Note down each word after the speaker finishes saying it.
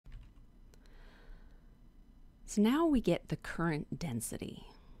So now we get the current density.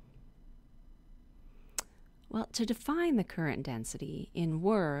 Well, to define the current density in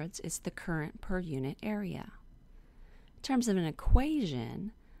words, it's the current per unit area. In terms of an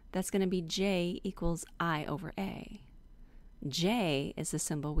equation, that's going to be J equals I over A. J is the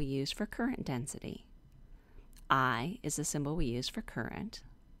symbol we use for current density. I is the symbol we use for current.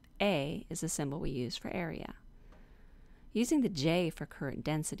 A is the symbol we use for area. Using the J for current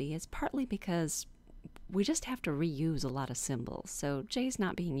density is partly because we just have to reuse a lot of symbols, so J is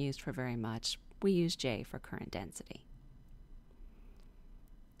not being used for very much. We use J for current density.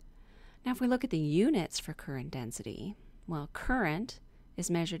 Now if we look at the units for current density, well, current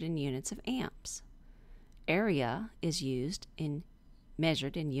is measured in units of amps. Area is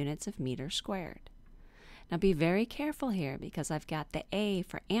measured in units of meters squared. Now be very careful here because I've got the A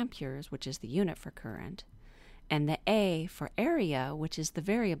for amperes, which is the unit for current, and the A for area, which is the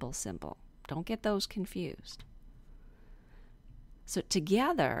variable symbol. Don't get those confused. So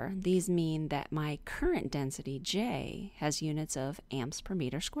together, these mean that my current density, J, has units of amps per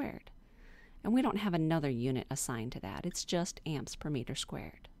meter squared. And we don't have another unit assigned to that. It's just amps per meter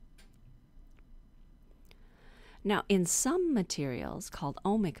squared. Now, in some materials, called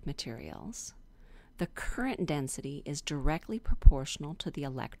ohmic materials, the current density is directly proportional to the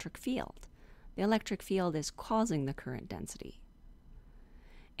electric field. The electric field is causing the current density.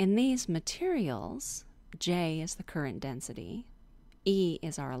 In these materials, J is the current density, E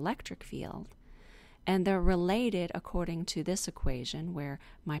is our electric field, and they're related according to this equation where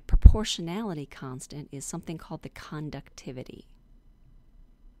my proportionality constant is something called the conductivity.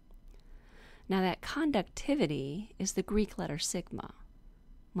 Now that conductivity is the Greek letter sigma.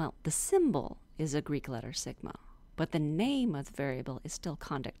 Well, the symbol is a Greek letter sigma, but the name of the variable is still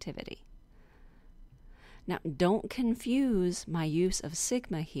conductivity. Now don't confuse my use of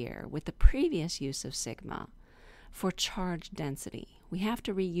sigma here with the previous use of sigma for charge density. We have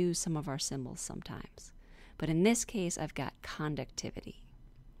to reuse some of our symbols sometimes. But in this case, I've got conductivity.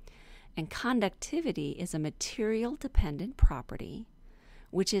 And conductivity is a material-dependent property,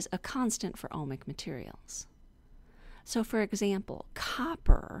 which is a constant for ohmic materials. So for example,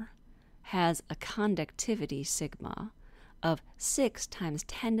 copper has a conductivity sigma of 6 times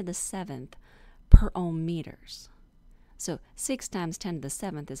 10 to the 7th per ohm meters. So 6 times 10 to the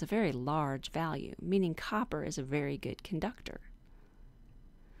 7th is a very large value, meaning copper is a very good conductor.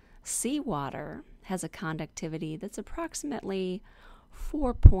 Seawater has a conductivity that's approximately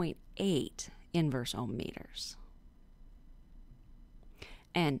 4.8 inverse ohm meters.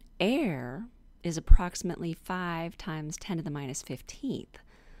 And air is approximately 5 times 10 to the minus 15th.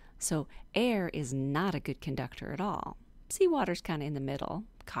 So air is not a good conductor at all. Seawater's kind of in the middle.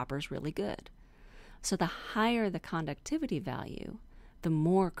 Copper's really good. So the higher the conductivity value, the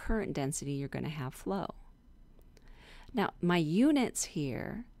more current density you're going to have flow. Now, my units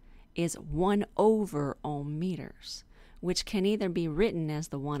here is 1 over ohm meters, which can either be written as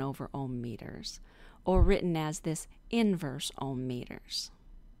the 1 over ohm meters or written as this inverse ohm meters.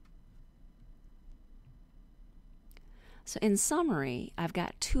 So in summary, I've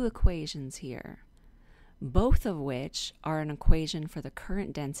got 2 equations here, both of which are an equation for the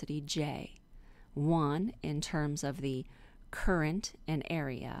current density J. One in terms of the current and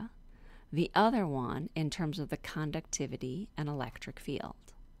area, the other one in terms of the conductivity and electric field.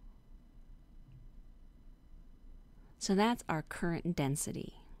 So that's our current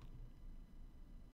density.